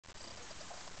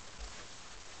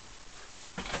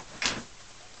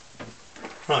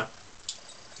Right,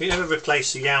 if you ever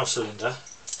replace the Yale cylinder,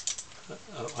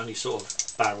 any sort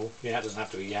of barrel, yeah, it doesn't have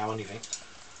to be Yale, anything.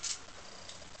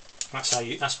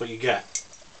 That's what you get.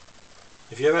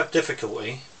 If you ever have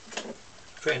difficulty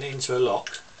putting it into a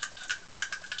lock,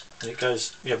 and it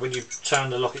goes, yeah, when you turn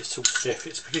the lock it's too stiff,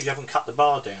 it's because you haven't cut the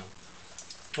bar down.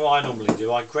 What I normally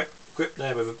do, I grip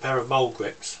there with a pair of mole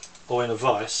grips, or in a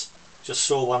vise, just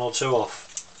saw one or two off.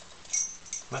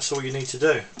 And that's all you need to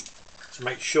do, to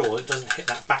make sure it doesn't hit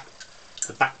that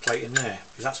the back plate in there,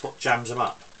 because that's what jams them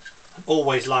up. And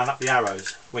always line up the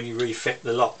arrows when you refit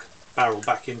the lock barrel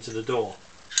back into the door.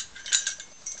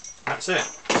 That's it,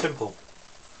 simple.